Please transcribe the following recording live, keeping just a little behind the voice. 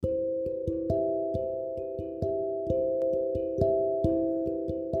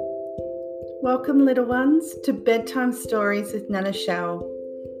Welcome, little ones, to Bedtime Stories with Nana Shell,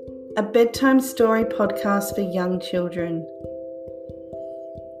 a bedtime story podcast for young children.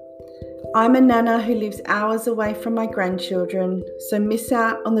 I'm a nana who lives hours away from my grandchildren, so miss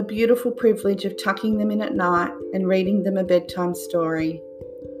out on the beautiful privilege of tucking them in at night and reading them a bedtime story.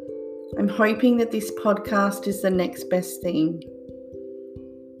 I'm hoping that this podcast is the next best thing.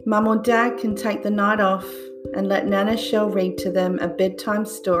 Mum or Dad can take the night off and let Nana Shell read to them a bedtime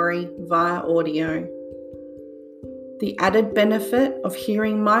story via audio. The added benefit of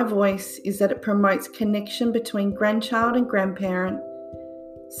hearing my voice is that it promotes connection between grandchild and grandparent,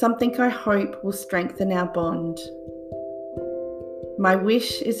 something I hope will strengthen our bond. My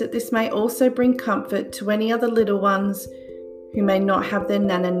wish is that this may also bring comfort to any other little ones who may not have their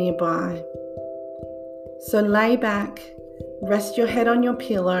Nana nearby. So lay back, rest your head on your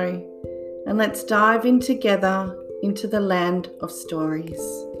pillow, and let's dive in together into the land of stories.